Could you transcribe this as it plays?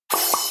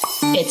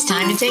It's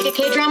time to take a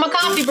K-drama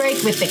coffee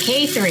break with the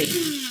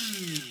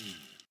K3.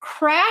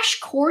 Crash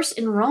Course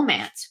in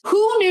Romance.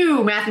 Who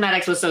knew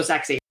mathematics was so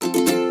sexy?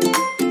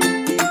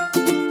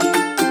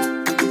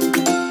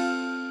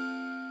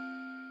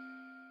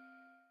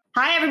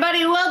 Hi,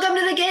 everybody. Welcome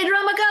to the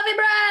K-drama coffee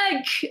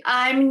break.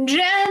 I'm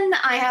Jen.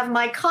 I have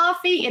my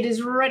coffee. It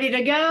is ready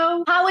to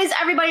go. How is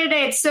everybody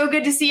today? It's so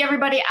good to see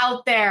everybody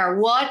out there.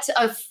 What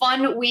a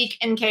fun week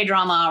in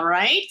K-drama,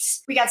 right?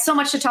 We got so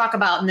much to talk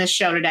about in this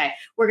show today.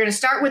 We're going to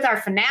start with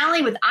our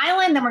finale with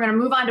Island. Then we're going to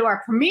move on to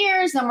our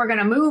premieres. Then we're going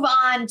to move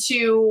on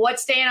to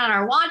what's staying on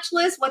our watch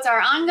list, what's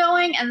our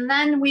ongoing, and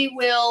then we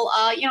will,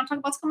 talk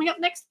about what's coming up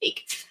next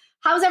week.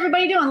 How's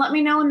everybody doing? Let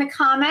me know in the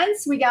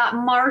comments. We got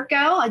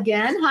Marco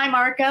again. Hi,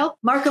 Marco.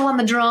 Marco on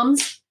the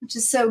drums, which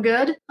is so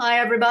good. Hi,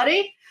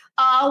 everybody.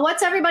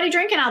 What's everybody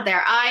drinking out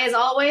there? I, as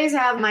always,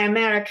 have my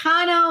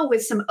Americano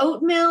with some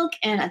oat milk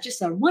and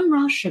just a 1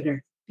 raw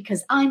sugar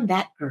because I'm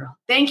that girl.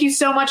 Thank you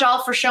so much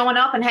all for showing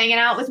up and hanging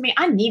out with me.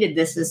 I needed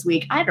this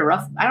week. I don't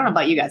know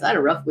about you guys. I had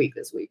a rough week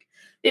this week.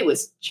 It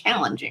was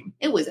challenging.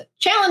 It was a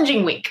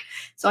challenging week.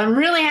 So I'm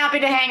really happy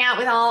to hang out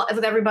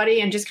with everybody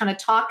and just kind of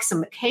talk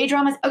some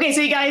K-dramas. Okay, so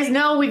you guys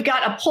know we've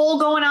got a poll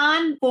going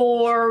on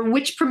for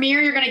which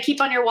premiere you're going to keep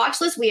on your watch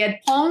list. We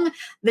had POONG,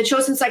 The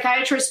Chosen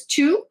Psychiatrist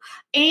 2,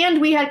 and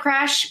we had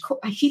Does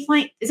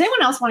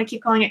anyone else want to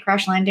keep calling it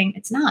Crash Landing?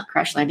 It's not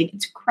Crash Landing.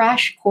 It's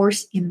Crash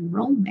Course in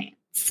Romance.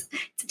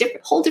 It's a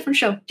whole different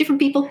show, different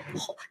people.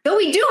 Though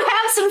we do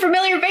have some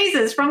familiar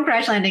faces from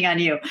Crash Landing on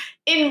You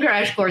in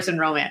Crash Course in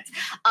Romance.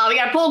 We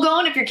got a poll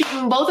going if you're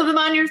keeping both of them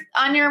on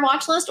your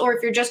watch list or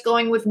if you're just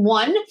going with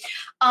one.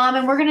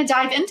 And we're going to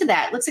dive into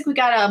that. Looks like we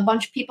got a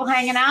bunch of people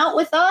hanging out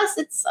with us.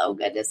 It's so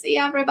good to see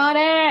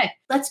everybody.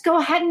 Let's go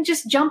ahead and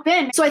just jump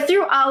in. So I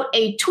threw out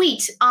a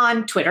tweet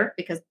on Twitter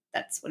because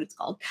that's what it's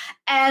called.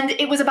 And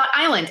it was about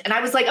Island. And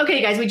I was like,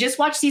 okay, guys, we just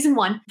watched season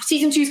 1.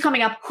 Season 2 is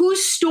coming up.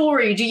 Whose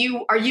story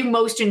are you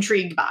most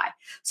intrigued by?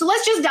 So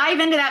let's just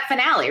dive into that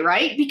finale,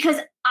 right? Because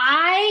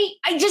I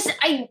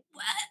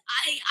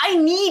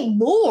need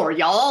more,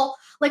 y'all.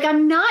 Like,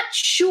 I'm not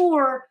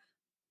sure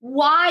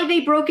why they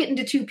broke it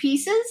into 2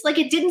 pieces. Like,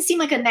 it didn't seem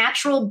like a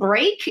natural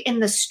break in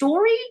the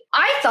story.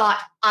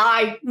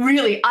 I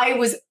literally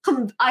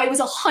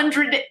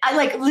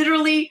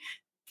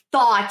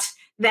thought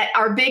that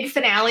our big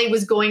finale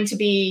was going to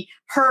be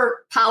her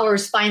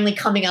powers finally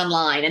coming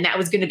online. And that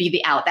was going to be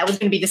the out. That was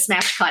going to be the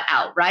smash cut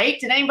out, right?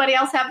 Did anybody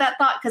else have that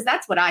thought? Because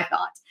that's what I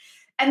thought.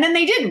 And then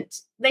they didn't.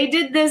 They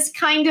did this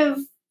kind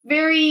of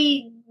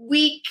very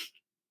weak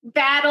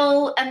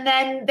battle. And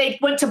then they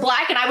went to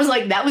black. And I was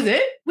like, that was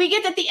it? We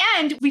get at the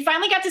end. We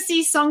finally got to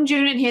see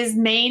Sung-joon in his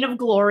mane of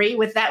glory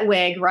with that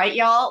wig, right,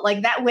 y'all?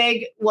 Like that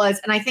wig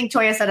was, and I think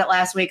Toya said it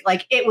last week,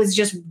 like it was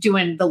just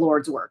doing the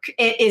Lord's work.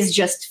 It is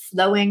just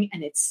flowing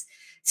and it's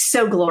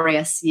so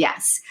glorious.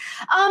 Yes.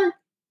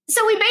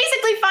 So we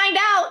basically find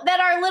out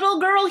that our little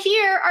girl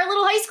here, our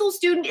little high school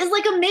student is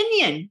like a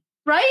minion,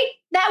 right?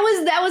 That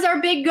was our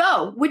big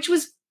go, which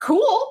was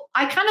cool.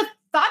 I kind of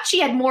thought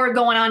she had more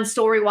going on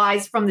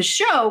story-wise from the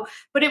show,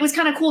 but it was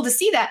kind of cool to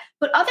see that.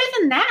 But other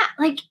than that,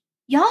 like,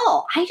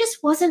 y'all, I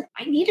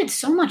needed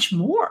so much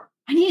more.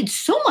 Do you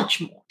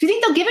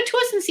think they'll give it to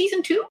us in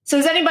season 2? So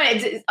does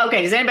anybody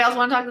else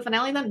want to talk the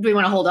finale then? Do we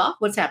want to hold off?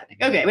 What's happening?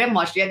 Okay, we haven't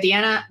watched it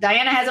yet.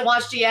 Diana hasn't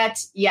watched it yet.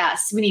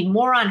 Yes, we need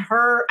more on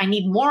her. I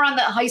need more on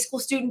the high school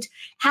student.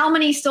 How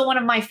many? Still one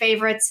of my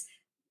favorites.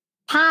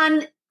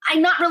 Han,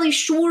 I'm not really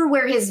sure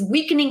where his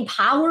weakening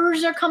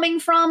powers are coming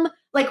from.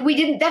 Like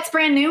that's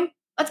brand new.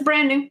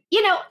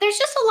 You know, I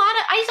just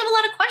have a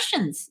lot of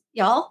questions,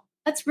 y'all.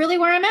 That's really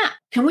where I'm at.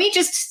 Can we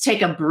just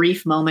take a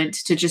brief moment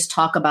to just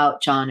talk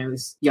about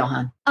John-Woo's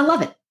Johan? I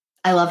love it.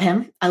 I love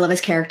him. I love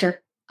his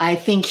character. I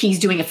think he's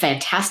doing a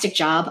fantastic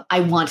job. I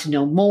want to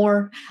know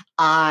more.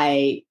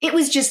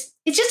 It's just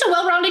a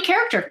well-rounded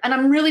character and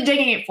I'm really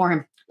digging it for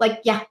him.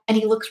 Like, yeah. And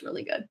he looks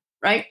really good,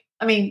 right?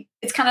 I mean,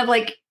 it's kind of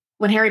like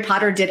when Harry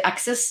Potter did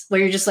Exorcist, where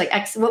you're just like,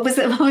 what was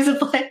the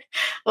play?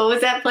 What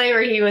was that play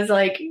where he was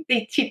like,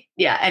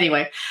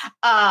 anyway.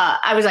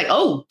 I was like,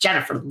 oh,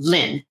 Jennifer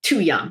Lynn,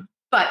 too young.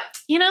 But,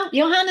 you know,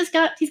 Johan he's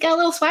got a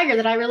little swagger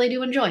that I really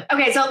do enjoy.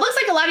 Okay, so it looks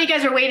like a lot of you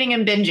guys are waiting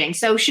and binging.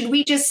 So should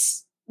we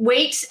just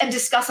wait and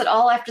discuss it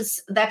all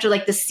after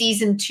like the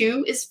season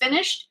 2 is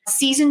finished?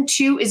 Season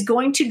 2 is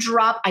going to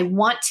drop, I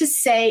want to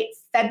say,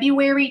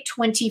 February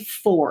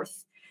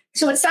 24th.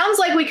 So it sounds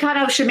like we kind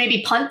of should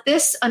maybe punt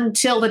this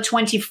until the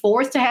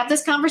 24th to have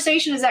this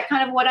conversation. Is that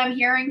kind of what I'm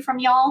hearing from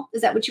y'all?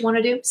 Is that what you want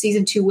to do?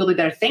 Season 2 will be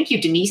better. Thank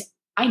you, Denise.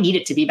 I need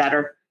it to be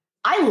better.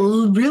 I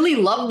really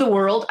love the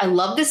world. I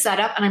love the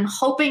setup. And I'm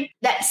hoping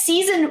that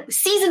season 1,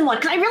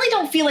 because I really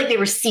don't feel like they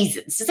were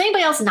seasons. Does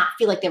anybody else not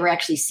feel like they were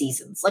actually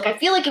seasons? Like, I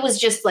feel like it was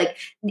just like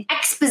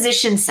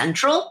exposition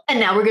central. And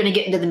now we're going to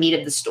get into the meat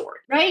of the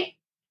story, right?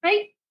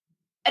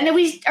 And are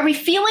we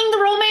feeling the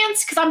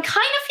romance? Because I'm kind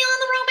of feeling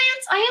the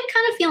romance. I am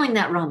kind of feeling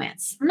that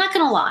romance. I'm not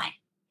going to lie.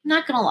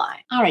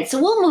 All right.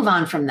 So we'll move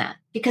on from that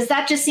because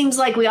that just seems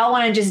like we all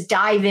want to just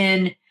dive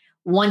in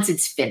once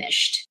it's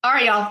finished. All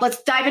right, y'all,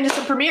 let's dive into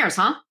some premieres,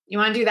 huh? You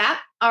want to do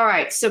that? All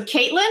right. So,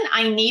 Caitlin,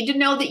 I need to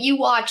know that you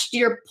watched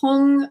your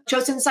Poong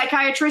Chosen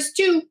Psychiatrist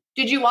 2.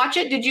 Did you watch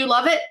it? Did you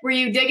love it? Were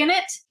you digging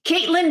it?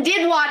 Caitlin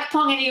did watch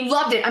Poong and you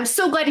loved it. I'm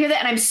so glad to hear that.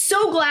 And I'm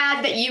so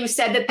glad that you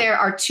said that there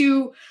are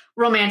two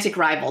romantic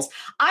rivals.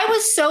 I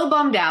was so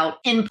bummed out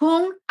in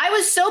Poong. I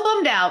was so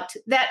bummed out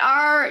that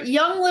our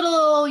young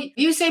little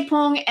Yusei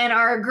Poong and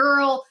our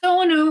girl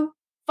Sonu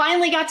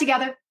finally got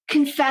together,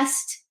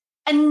 confessed,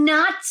 and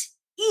not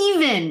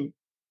even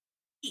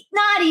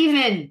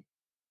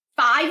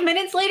 5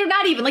 minutes later,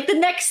 not even like the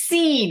next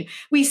scene,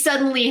 we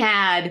suddenly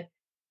had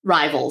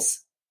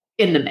rivals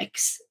in the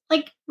mix.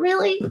 Like,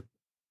 really?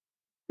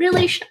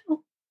 Really,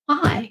 show?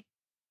 Why?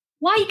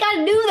 Why you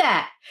gotta do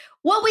that?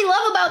 What we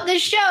love about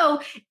this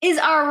show is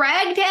our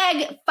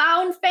ragtag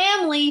found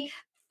family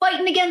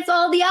fighting against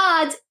all the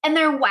odds and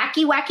their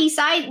wacky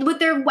side with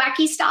their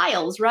wacky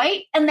styles,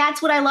 right? And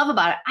that's what I love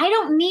about it. I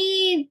don't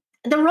need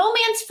the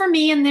romance for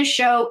me in this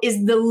show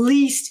is the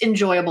least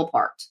enjoyable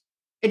part.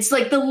 It's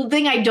like the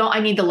thing I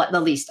need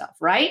the least of,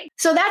 right?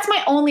 So that's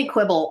my only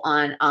quibble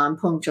on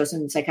Poong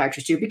Chosen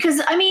Psychiatrist 2,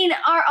 because I mean,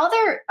 our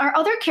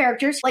other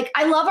characters, like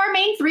I love our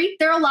main three.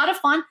 They're a lot of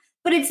fun,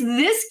 but it's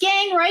this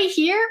gang right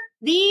here,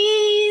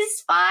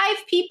 these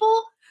 5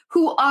 people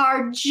who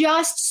are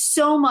just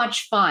so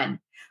much fun.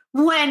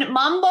 When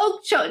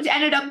Mambo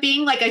ended up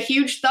being like a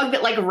huge thug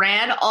that like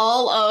ran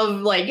all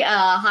of like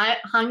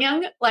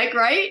Hangyang, like,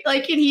 right?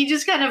 Like, and he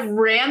just kind of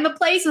ran the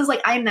place. It was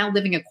like, I am now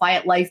living a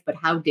quiet life, but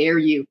how dare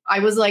you? I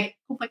was like,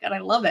 oh my God, I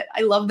love it.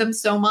 I love them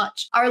so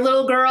much. Our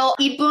little girl,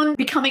 Ipun,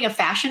 becoming a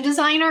fashion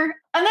designer.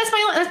 And that's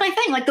my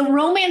thing. Like the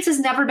romance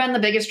has never been the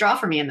biggest draw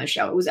for me in the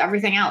show. It was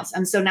everything else.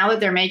 And so now that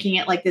they're making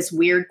it like this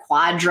weird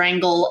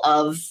quadrangle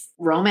of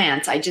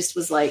romance, I just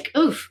was like,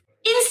 oof,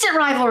 instant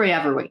rivalry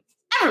ever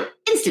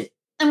instant.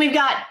 And we've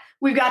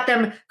got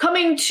them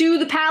coming to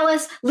the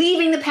palace,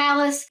 leaving the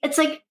palace. It's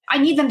like, I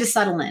need them to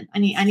settle in. I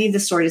need the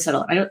story to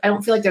settle in. I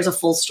don't feel like there's a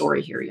full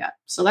story here yet.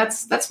 So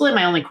that's really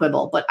my only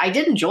quibble, but I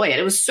did enjoy it.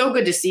 It was so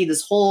good to see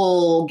this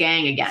whole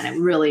gang again. I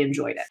really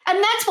enjoyed it.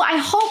 And that's why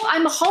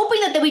I'm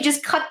hoping that we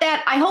just cut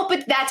that. I hope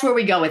that's where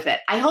we go with it.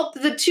 I hope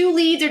that the 2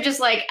 leads are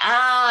just like,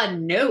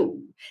 no.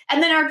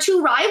 And then our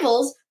 2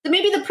 rivals, that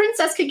maybe the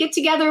princess could get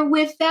together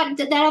with that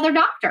other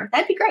doctor.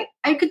 That'd be great.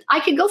 I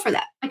could go for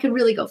that. I could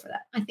really go for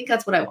that. I think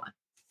that's what I want.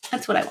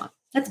 That's what I want.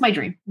 That's my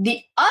dream.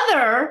 The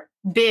other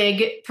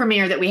big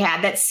premiere that we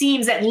had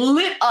that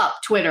lit up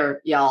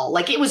Twitter, y'all,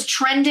 like it was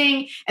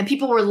trending and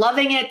people were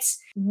loving it,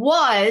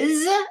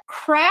 was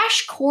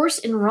Crash Course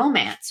in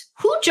Romance.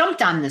 Who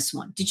jumped on this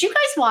one? Did you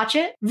guys watch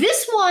it?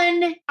 This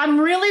one, I'm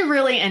really,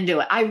 really into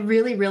it. I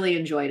really, really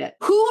enjoyed it.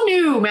 Who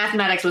knew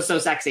mathematics was so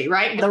sexy,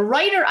 right? The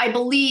writer, I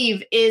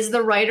believe, is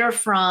the writer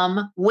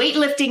from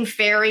Weightlifting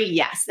Fairy.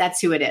 Yes, that's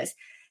who it is.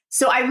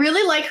 So I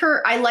really like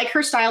her. I like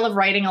her style of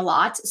writing a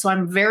lot. So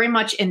I'm very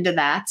much into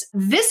that.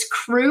 This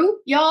crew,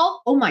 y'all,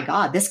 oh my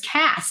God, this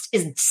cast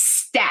is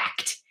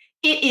stacked.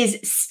 It is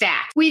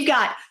stacked. We've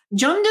got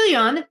Jung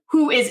Do-yeon,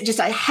 who is just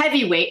a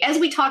heavyweight. As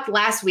we talked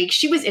last week,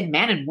 she was in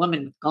Man and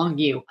Woman with Gong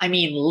Yoo. I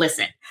mean,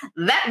 listen,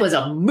 that was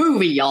a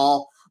movie,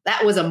 y'all.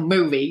 That was a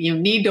movie you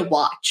need to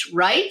watch,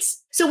 right?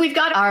 So we've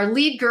got our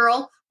lead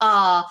girl,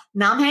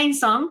 Nam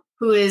Hae-sung,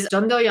 who is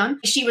Jung Do-yeon.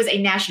 She was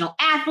a national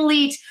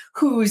athlete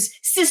whose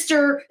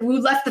sister who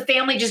left the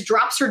family just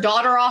drops her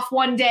daughter off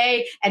one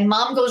day and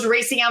mom goes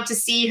racing out to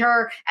see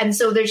her. And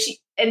so she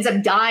ends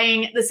up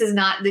dying. This is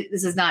not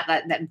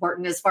that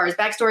important as far as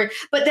backstory.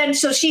 But then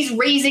so she's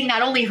raising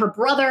not only her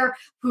brother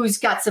who's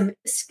got some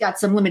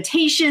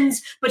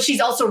limitations, but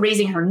she's also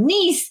raising her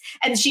niece.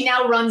 And she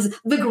now runs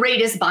the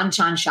greatest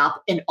banchan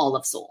shop in all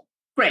of Seoul.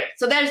 Great.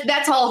 So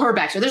that's all her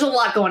backstory. There's a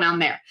lot going on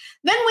there.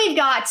 Then we've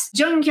got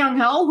Jung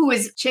Kyung-ho, who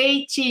is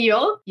Chae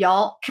Chi-yo.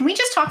 Y'all, can we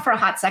just talk for a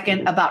hot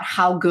second about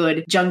how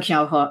good Jung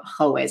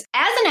Kyung-ho is?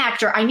 As an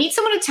actor, I need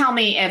someone to tell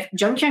me if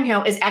Jung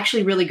Kyung-ho is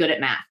actually really good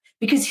at math,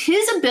 because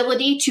his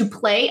ability to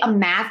play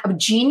a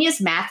genius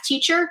math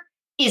teacher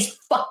is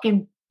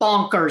fucking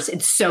bonkers.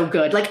 It's so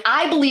good. Like,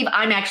 I believe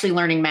I'm actually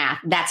learning math.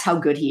 That's how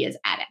good he is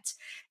at it.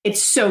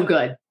 It's so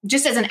good.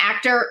 Just as an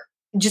actor,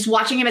 just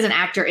watching him as an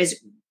actor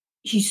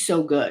he's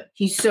so good.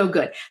 He's so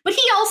good. But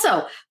he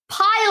also,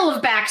 pile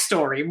of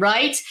backstory,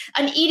 right?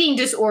 An eating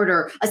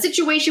disorder, a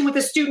situation with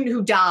a student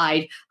who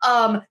died,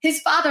 his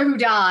father who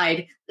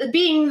died,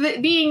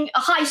 being a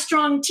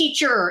high-strung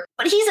teacher.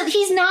 But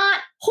he's not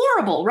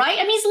horrible, right?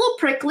 I mean, he's a little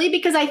prickly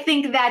because I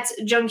think that's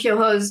Jung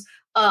Kyo-ho's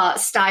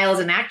style as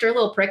an actor, a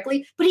little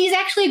prickly, but he's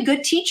actually a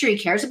good teacher. He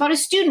cares about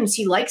his students.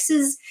 He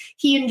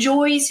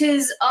enjoys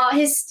he's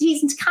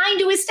kind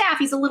to his staff.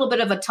 He's a little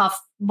bit of a tough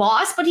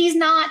boss, but he's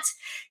not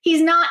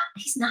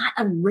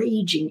a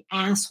raging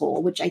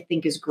asshole, which I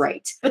think is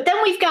great. But then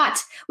we've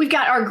got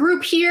our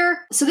group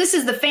here. So this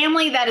is the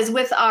family that is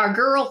with our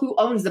girl who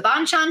owns the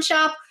banchan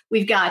shop.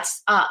 We've got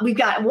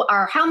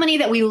our how many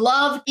that we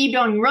love. Lee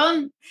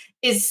Byung-run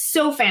is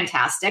so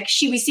fantastic.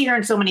 We see her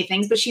in so many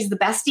things, but she's the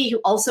bestie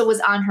who also was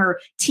on her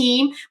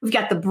team. We've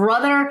got the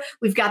brother,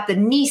 we've got the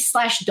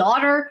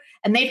niece/daughter,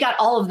 and they've got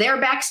all of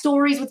their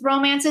backstories with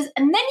romances.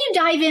 And then you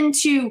dive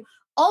into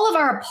all of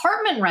our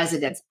apartment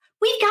residents.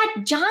 we've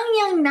got Jang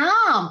Young Nam.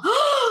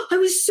 I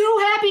was so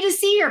happy to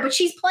see her, but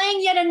she's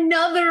playing yet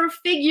another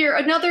figure,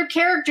 another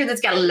character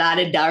that's got a lot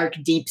of dark,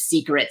 deep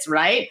secrets,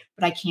 right?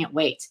 But I can't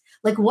wait.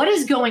 Like, what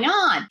is going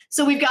on?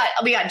 So we got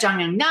Jang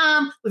Young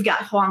Nam, we've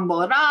got Hwang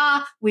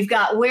Bo-ra, we've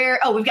got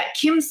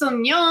Kim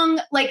Sun Young,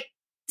 like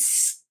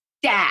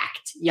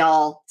stacked,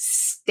 y'all,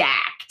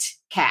 stacked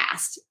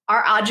cast.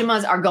 Our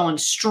Ajumas are going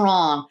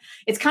strong.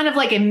 It's kind of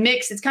like a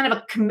mix. It's kind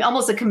of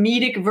almost a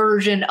comedic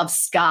version of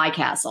Sky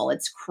Castle.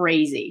 It's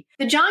crazy.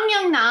 The Jang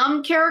Young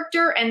Nam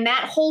character and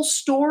that whole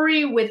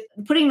story with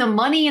putting the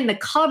money in the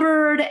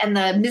cupboard and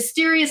the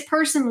mysterious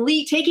person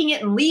taking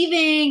it and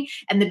leaving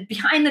and the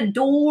behind the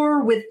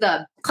door with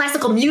the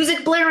classical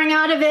music blaring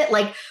out of it.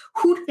 Like,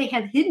 who do they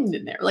have hidden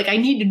in there? Like, I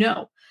need to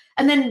know.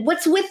 And then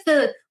what's with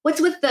the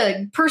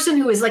person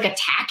who is like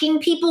attacking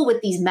people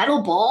with these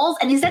metal balls?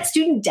 And is that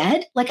student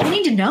dead? Like, I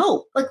need to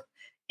know. Like,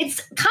 it's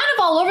kind of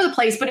all over the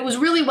place, but it was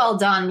really well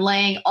done,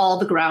 laying all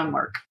the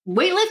groundwork.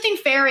 Weightlifting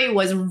Fairy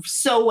was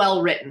so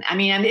well written. I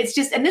mean, it's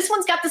just, and this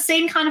one's got the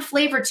same kind of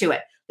flavor to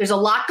it. There's a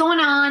lot going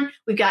on.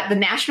 We've got the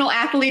national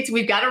athletes.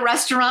 We've got a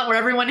restaurant where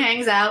everyone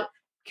hangs out.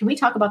 Can we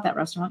talk about that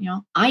restaurant,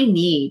 y'all? I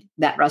need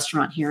that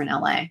restaurant here in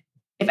LA.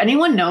 If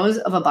anyone knows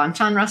of a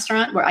banchan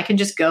restaurant where I can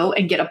just go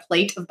and get a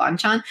plate of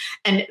banchan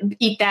and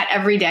eat that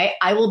every day,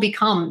 I will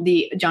become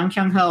the Jang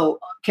Kyung-ho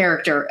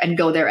character and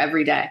go there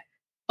every day.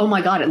 Oh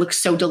my God, it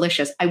looks so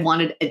delicious. I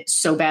wanted it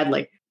so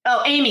badly.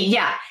 Oh, Amy,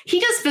 yeah.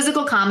 He does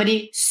physical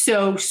comedy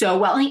so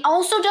well. And he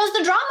also does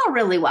the drama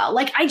really well.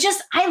 Like,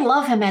 I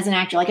love him as an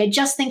actor. Like, I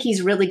just think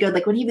he's really good.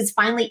 Like, when he was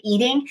finally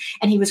eating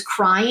and he was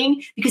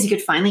crying because he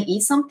could finally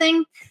eat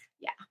something.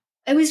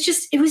 It was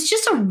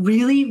just a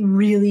really,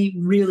 really,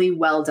 really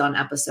well done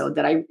episode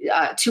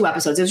 2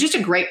 episodes. It was just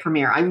a great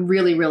premiere. I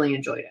really, really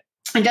enjoyed it.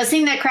 It does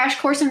seem that Crash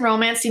Course in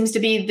Romance seems to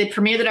be the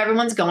premiere that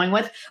everyone's going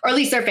with, or at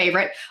least their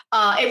favorite.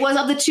 It was,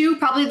 of the 2,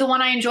 probably the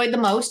one I enjoyed the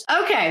most.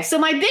 Okay, so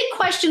my big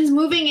questions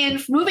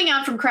moving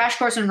on from Crash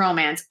Course in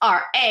Romance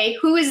are, A,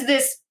 who is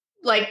this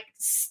like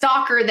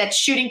stalker that's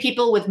shooting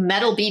people with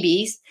metal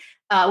BBs,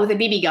 with a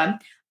BB gun?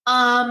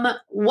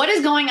 What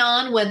is going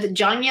on with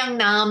Jang Young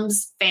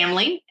Nam's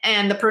family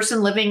and the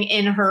person living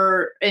in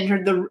her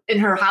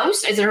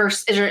house? Is there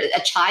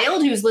a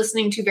child who's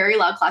listening to very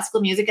loud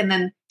classical music and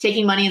then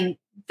taking money in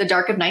the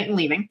dark of night and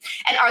leaving?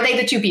 And are they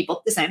the 2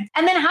 people the same?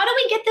 And then how do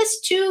we get this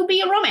to be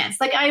a romance?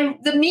 Like,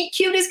 the meet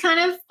cute is kind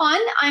of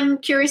fun. I'm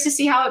curious to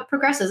see how it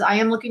progresses. I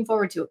am looking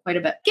forward to it quite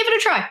a bit. Give it a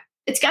try.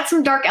 It's got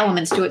some dark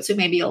elements to it, so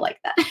maybe you'll like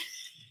that.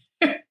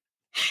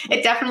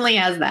 It definitely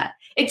has that.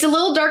 It's a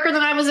little darker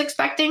than I was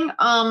expecting.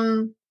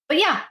 But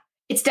yeah,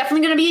 it's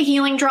definitely going to be a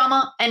healing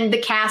drama. And the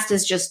cast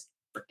is just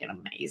freaking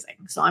amazing.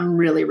 So I'm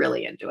really,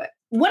 really into it.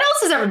 What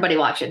else is everybody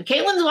watching?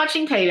 Caitlin's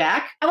watching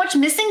Payback. I watched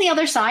Missing the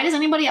Other Side. Is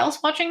anybody else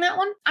watching that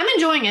one? I'm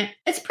enjoying it.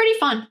 It's pretty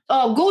fun.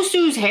 Oh,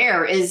 Gosu's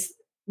hair is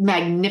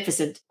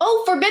magnificent.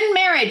 Oh, Forbidden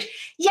Marriage.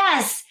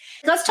 Yes.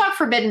 Let's talk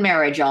Forbidden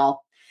Marriage,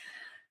 y'all.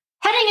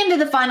 Heading into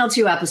the final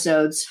 2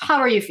 episodes, how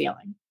are you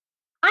feeling?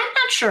 I'm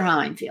not sure how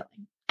I'm feeling.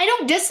 I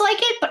don't dislike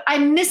it, but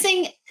I'm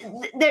missing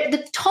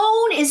the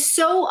tone is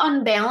so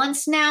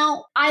unbalanced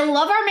now. I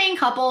love our main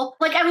couple.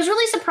 Like, I was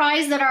really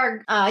surprised that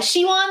our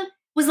Shiwon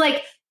was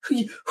like,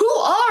 who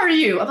are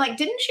you? I'm like,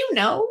 didn't you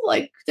know?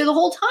 Like, the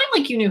whole time,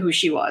 like, you knew who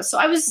she was. So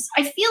I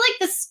feel like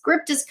the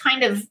script is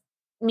kind of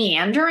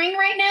meandering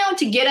right now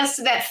to get us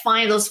to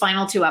those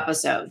final 2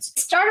 episodes.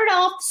 It started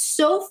off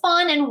so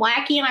fun and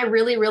wacky, and I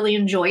really, really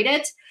enjoyed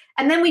it.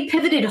 And then we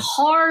pivoted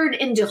hard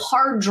into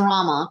hard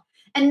drama.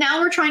 And now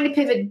we're trying to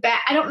pivot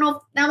back. I don't know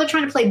if now they're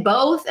trying to play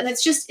both. And it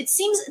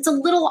seems it's a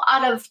little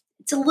out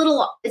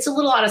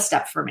of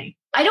step for me.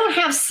 I don't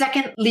have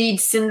second lead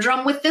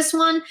syndrome with this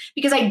one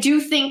because I do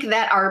think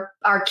that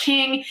our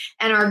king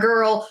and our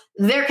girl,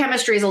 their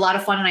chemistry is a lot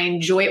of fun and I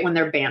enjoy it when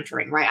they're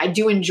bantering, right? I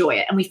do enjoy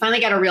it. And we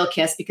finally got a real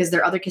kiss because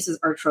their other kisses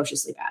are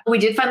atrociously bad. We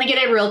did finally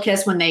get a real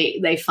kiss when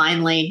they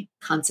finally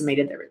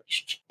consummated their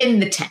relationship in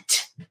the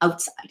tent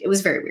outside. It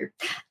was very weird.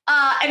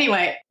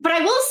 Anyway, but I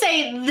will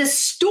say the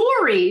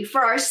story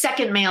for our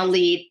second male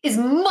lead is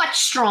much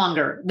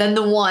stronger than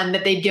the one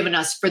that they've given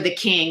us for the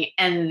king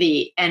and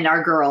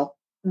our girl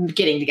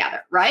getting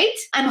together, right?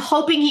 I'm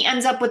hoping he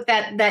ends up with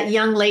that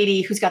young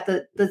lady who's got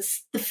the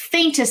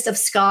faintest of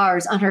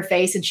scars on her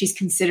face, and she's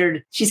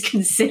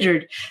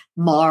considered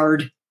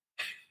marred.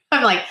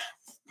 I'm like,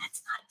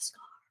 that's not a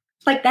scar.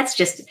 Like that's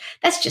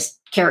just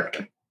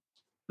character.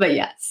 But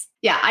yes,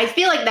 yeah, I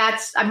feel like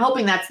I'm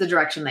hoping that's the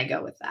direction they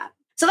go with that.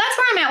 So that's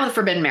where I'm at with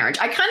Forbidden Marriage.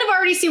 I kind of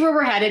already see where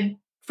we're headed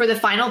for the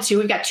final 2.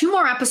 We've got 2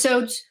 more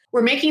episodes.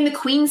 We're making the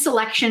queen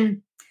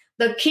selection.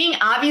 The king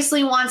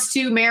obviously wants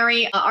to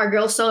marry our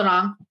girl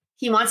Sorang.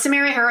 He wants to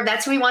marry her.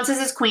 That's who he wants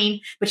as his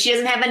queen, but she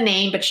doesn't have a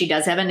name, but she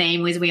does have a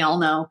name, as we all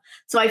know.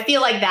 So I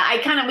feel like that.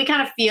 I kind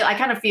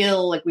of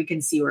feel like we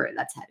can see where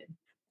that's headed.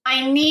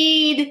 I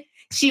need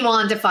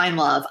Siwon to find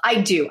love.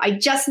 I do. I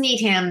just need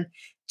him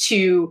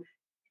to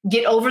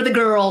get over the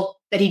girl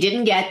that he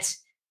didn't get,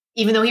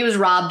 even though he was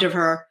robbed of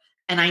her.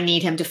 And I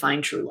need him to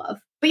find true love.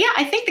 But yeah,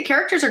 I think the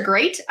characters are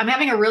great. I'm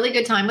having a really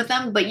good time with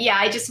them. But yeah,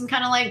 I just am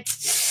kind of like,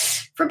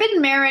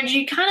 Forbidden Marriage,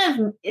 you kind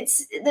of,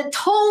 it's, the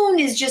tone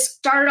is just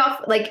started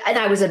off like, and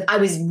I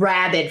was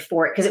rabid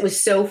for it because it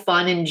was so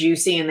fun and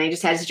juicy and they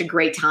just had such a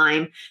great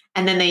time.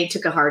 And then they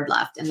took a hard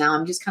left. And now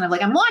I'm just kind of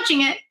like, I'm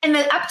watching it and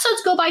the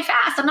episodes go by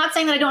fast. I'm not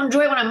saying that I don't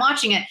enjoy it when I'm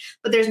watching it,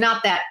 but there's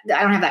not that,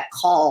 I don't have that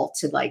call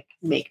to like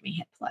make me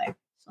hit play.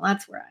 So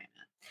that's where I am.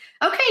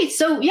 Okay,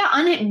 so yeah,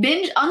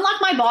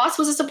 Unlock My Boss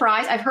was a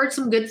surprise. I've heard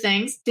some good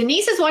things.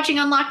 Denise is watching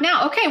Unlock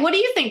now. Okay, what do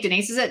you think,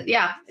 Denise?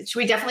 Should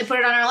we definitely put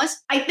it on our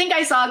list? I think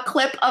I saw a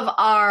clip of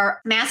our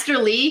Master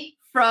Lee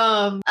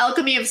from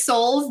Alchemy of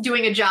Souls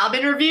doing a job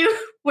interview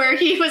where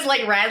he was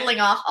like rattling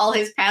off all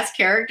his past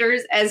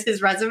characters as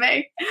his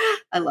resume.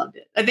 I loved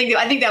it. I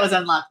think that was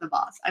Unlock the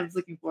Boss. I was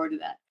looking forward to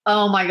that.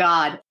 Oh my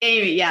God.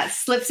 Amy, yeah,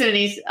 Slips and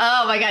Denise.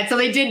 Oh my God. So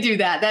they did do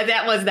that.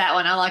 That was that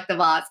one. Unlock the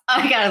Boss. Oh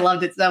my God, I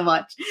loved it so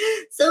much.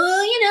 So,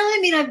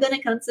 I've been a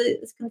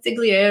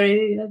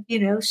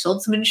consigliere, I've,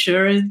 sold some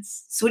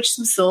insurance, switched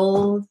some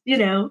souls,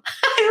 I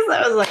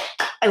was like,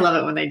 I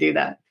love it when they do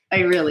that.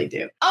 I really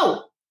do.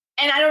 Oh,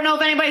 and I don't know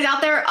if anybody's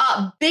out there.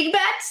 Big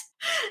Bet.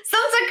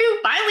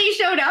 Sunsaku finally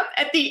showed up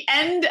at the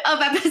end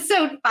of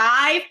episode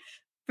 5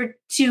 for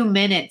 2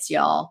 minutes,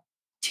 y'all.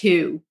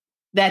 2.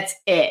 That's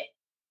it.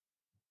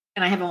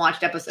 And I haven't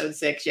watched episode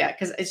 6 yet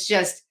because it's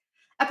just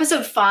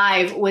episode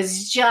 5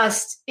 was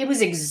it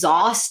was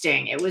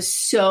exhausting. It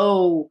was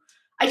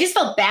I just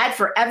felt bad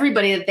for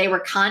everybody that they were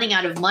conning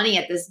out of money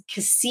at this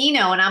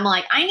casino. And I'm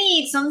like, I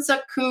need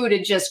Sunsaku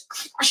to just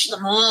crush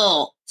them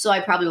all. So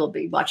I probably will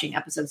be watching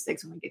episode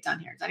 6 when we get done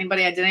here.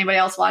 Did anybody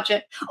else watch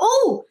it?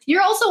 Oh,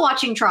 you're also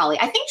watching Trolley.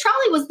 I think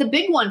Trolley was the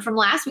big one from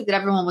last week that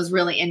everyone was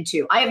really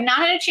into. I have not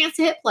had a chance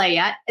to hit play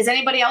yet. Is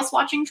anybody else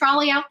watching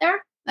Trolley out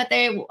there?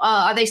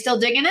 Are they still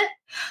digging it?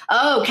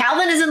 Oh,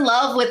 Calvin is in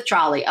love with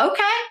Trolley.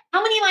 Okay.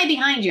 How many am I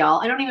behind,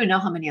 y'all? I don't even know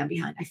how many I'm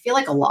behind. I feel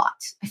like a lot.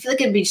 I feel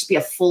like it'd just be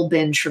a full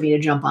binge for me to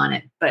jump on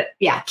it. But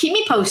yeah, keep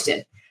me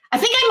posted. I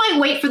think I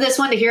might wait for this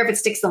one to hear if it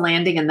sticks the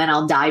landing and then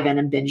I'll dive in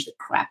and binge the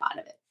crap out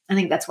of it. I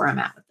think that's where I'm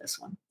at with this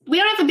one. We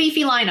don't have a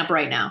beefy lineup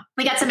right now.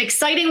 We got some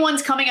exciting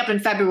ones coming up in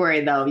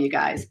February, though, you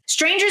guys.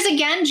 Strangers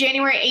Again,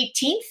 January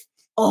 18th.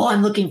 Oh,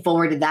 I'm looking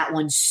forward to that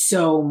one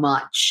so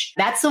much.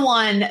 That's the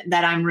one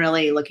that I'm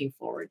really looking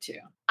forward to.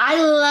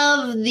 I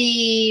love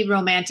the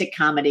romantic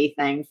comedy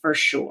thing for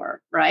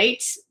sure,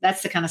 right?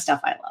 That's the kind of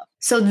stuff I love.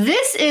 So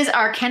this is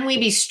our Can We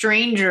Be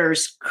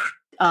Strangers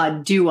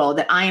duo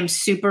that I am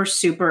super,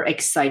 super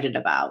excited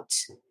about.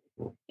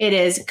 It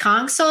is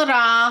Kang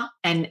So-ra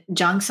and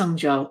Jang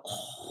Sung-jo.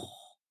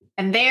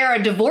 And they are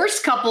a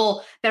divorced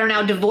couple that are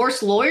now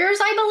divorce lawyers,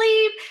 I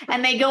believe.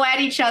 And they go at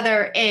each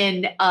other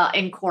in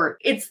court.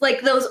 It's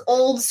like those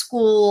old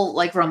school,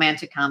 like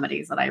romantic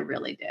comedies that I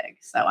really dig.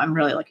 So I'm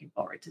really looking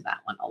forward to that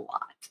one a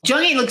lot.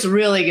 Jung-hee looks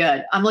really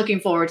good. I'm looking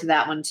forward to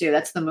that one too.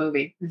 That's the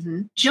movie.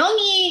 Mm-hmm.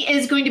 Jung-hee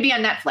is going to be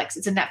on Netflix.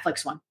 It's a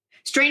Netflix one.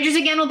 Strangers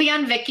Again will be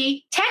on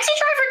Viki. Taxi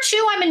Driver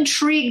 2, I'm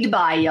intrigued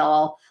by,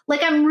 y'all.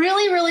 Like, I'm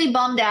really, really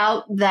bummed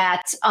out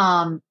that,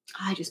 I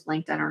just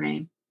blanked on her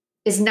name,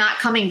 is not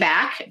coming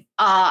back.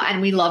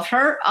 And we love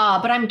her.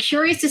 But I'm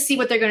curious to see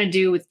what they're going to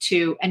do with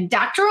 2. And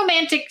Dr.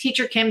 Romantic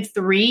Teacher Kim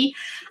 3,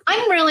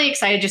 I'm really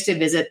excited just to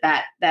visit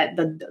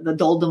the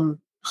Doldum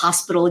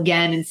hospital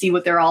again and see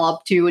what they're all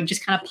up to and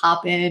just kind of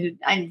pop in.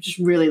 I'm just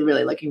really,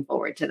 really looking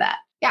forward to that.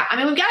 Yeah, I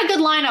mean, we've got a good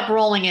lineup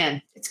rolling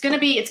in. I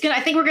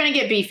think we're going to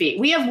get beefy.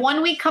 We have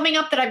 1 week coming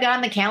up that I've got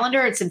on the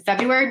calendar. It's in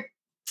February.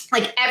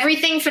 Like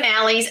everything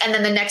finales. And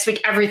then the next week,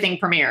 everything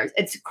premieres.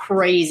 It's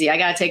crazy. I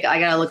got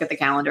to look at the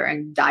calendar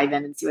and dive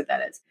in and see what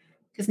that is.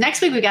 Because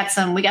next week we got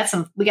some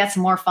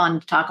more fun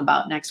to talk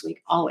about next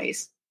week.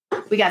 Always.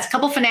 We got a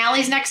couple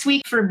finales next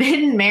week.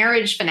 Forbidden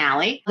Marriage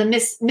finale. The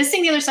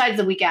Missing the Other Side is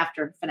the week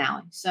after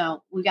finale.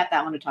 So we got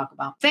that one to talk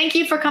about. Thank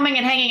you for coming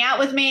and hanging out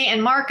with me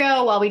and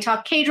Marco while we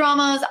talk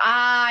K-dramas.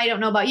 I don't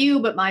know about you,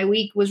 but my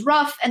week was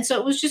rough. And so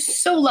it was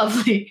just so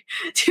lovely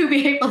to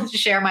be able to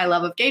share my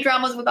love of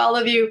K-dramas with all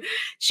of you,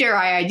 share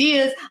our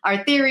ideas,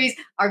 our theories,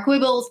 our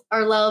quibbles,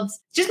 our loves.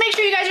 Just make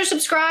sure you guys are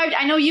subscribed.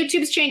 I know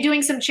YouTube's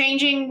doing some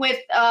changing with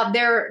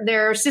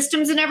their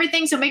systems and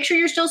everything. So make sure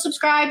you're still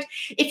subscribed.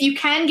 If you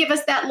can, give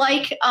us that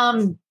like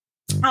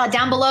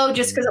down below,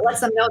 just because it lets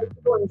them know that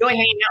people enjoy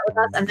hanging out with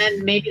us. And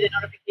then maybe the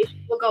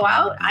notifications will go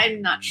out.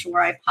 I'm not sure.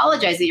 I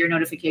apologize that your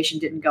notification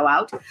didn't go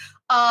out.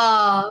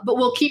 But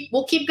we'll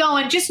keep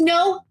going. Just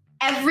know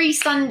every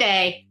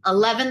Sunday,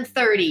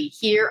 11:30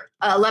 here,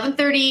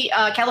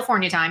 11:30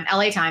 California time,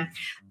 LA time.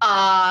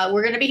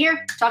 We're going to be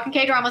here talking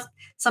K-dramas.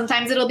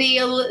 Sometimes it'll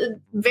be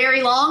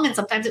very long and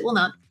sometimes it will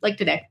not, like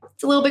today.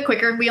 It's a little bit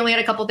quicker. We only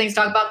had a couple things to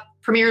talk about.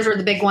 Premieres are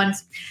the big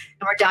ones.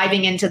 And we're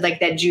diving into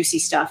like that juicy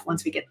stuff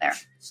once we get there.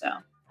 So,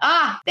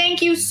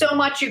 thank you so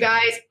much, you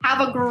guys.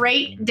 Have a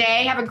great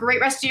day. Have a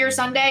great rest of your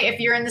Sunday. If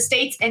you're in the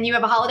States and you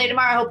have a holiday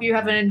tomorrow, I hope you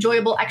have an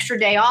enjoyable extra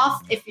day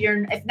off. If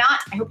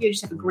not, I hope you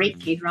just have a great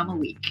K-drama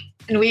week.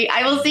 And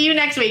I will see you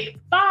next week.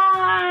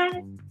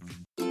 Bye.